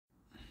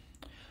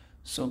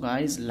So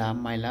guys,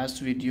 my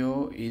last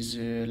video is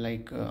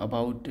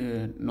about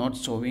not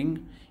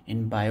showing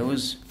in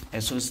BIOS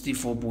SSD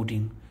for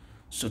booting.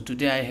 So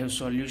today I have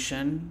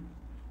solution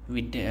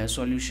with the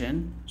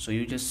solution. So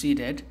you just see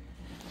that.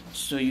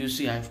 So you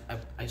see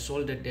I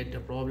solved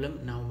that problem.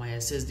 Now my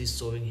SSD is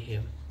showing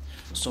here.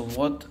 So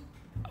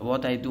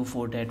what I do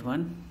for that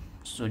one?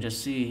 So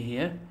just see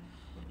here.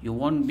 You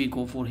won't be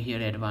go for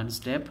here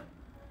advanced step,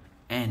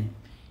 and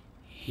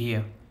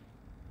here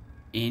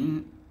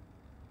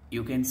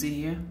you can see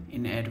here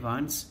in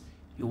advanced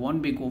you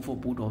won't be go for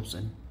boot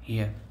option.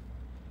 Here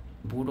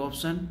boot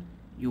option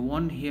you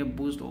want here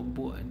boost or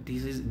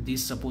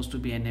this supposed to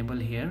be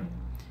enabled here,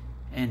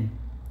 and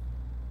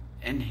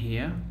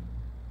here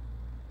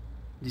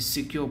this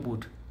secure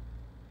boot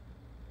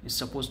is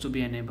supposed to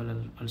be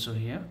enabled also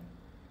here.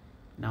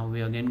 Now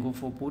we again go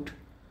for boot.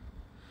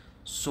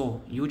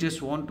 So you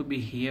just want to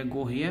be here,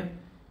 go here,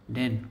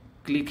 then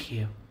click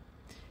here,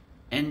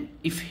 and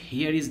if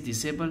here is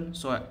disabled,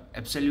 so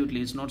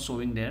absolutely it's not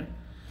showing there.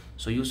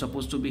 So you're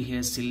supposed to be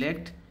here,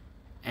 select,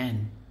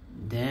 and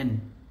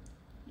then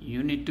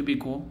you need to be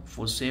go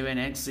for save and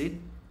exit,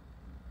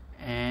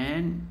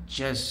 and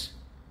just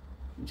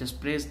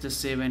press the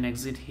save and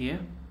exit here.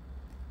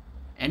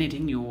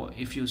 Anything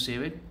if you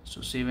save it,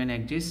 so save and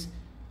exit,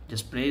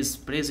 just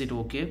press it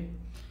OK,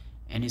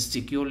 and it's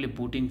securely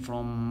booting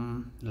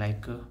from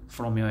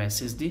from your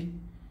SSD.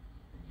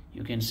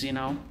 You can see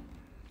now.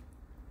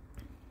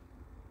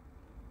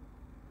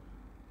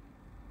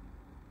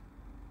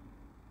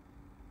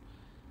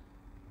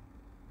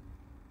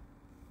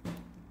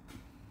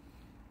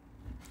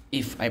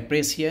 If I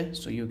press here,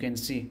 so you can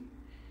see,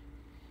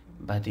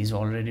 but it's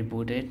already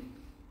booted.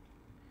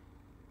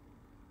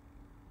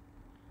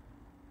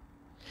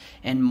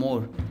 And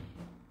more,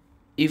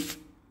 if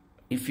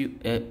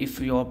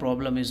your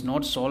problem is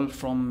not solved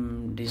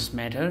from this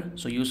matter,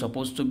 so you're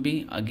supposed to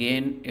be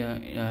again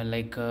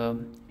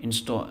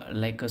install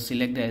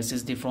select the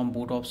SSD from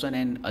boot option,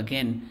 and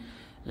again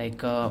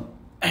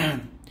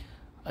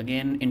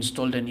again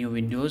install the new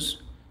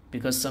Windows,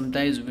 because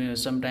sometimes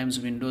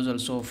Windows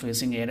also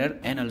facing error.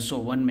 And also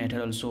one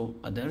matter also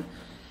other,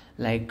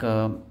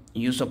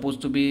 you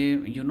supposed to be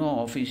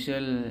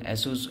official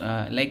Asus,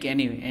 like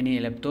any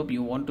laptop,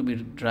 you want to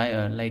be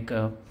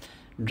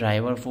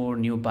driver for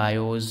new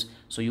BIOS.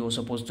 So you're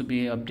supposed to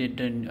be update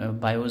the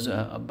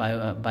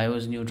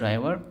BIOS new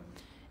driver,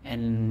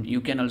 and you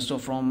can also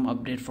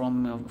update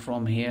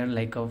from here,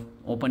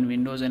 open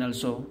Windows, and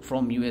also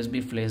from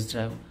USB flash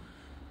drive.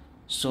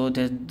 So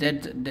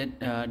that's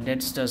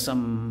the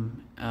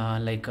some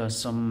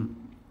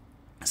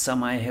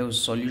I have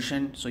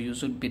solution. So you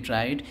should be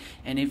tried,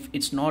 and if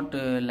it's not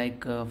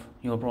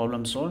your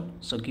problem solved,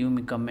 so give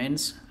me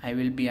comments. I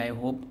will be, I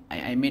hope,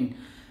 I mean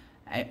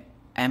I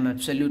am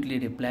absolutely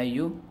reply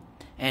you.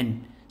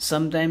 And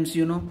sometimes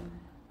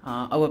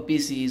our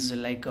PC is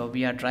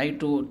we are trying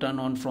to turn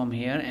on from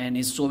here, and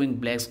it's showing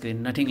black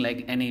screen, nothing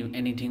like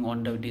anything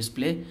on the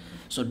display.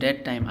 So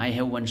that time I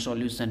have one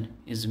solution,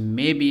 is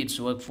maybe it's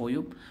work for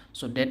you.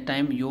 So that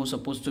time you're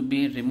supposed to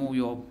be remove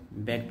your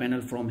back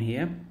panel from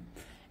here,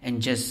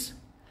 and just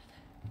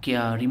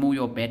remove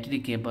your battery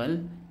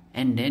cable,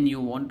 and then you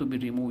want to be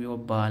remove your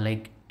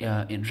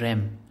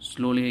RAM.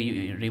 Slowly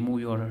you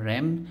remove your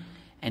RAM,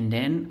 and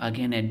then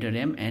again add the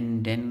RAM,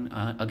 and then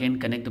again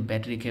connect the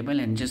battery cable,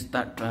 and just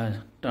start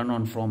turn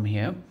on from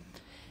here.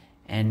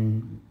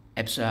 And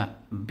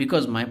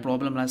because my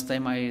problem last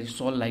time I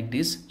solved like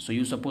this, so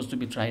you supposed to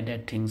be try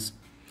that things.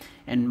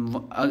 And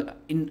I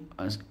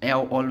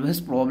have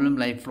always problem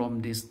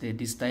from this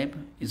type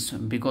is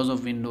because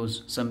of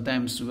Windows.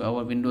 Sometimes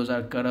our Windows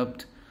are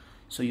corrupt,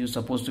 so you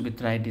supposed to be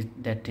try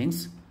that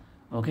things.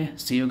 Okay,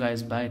 see you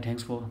guys, bye.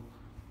 Thanks for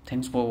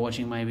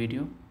watching my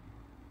video.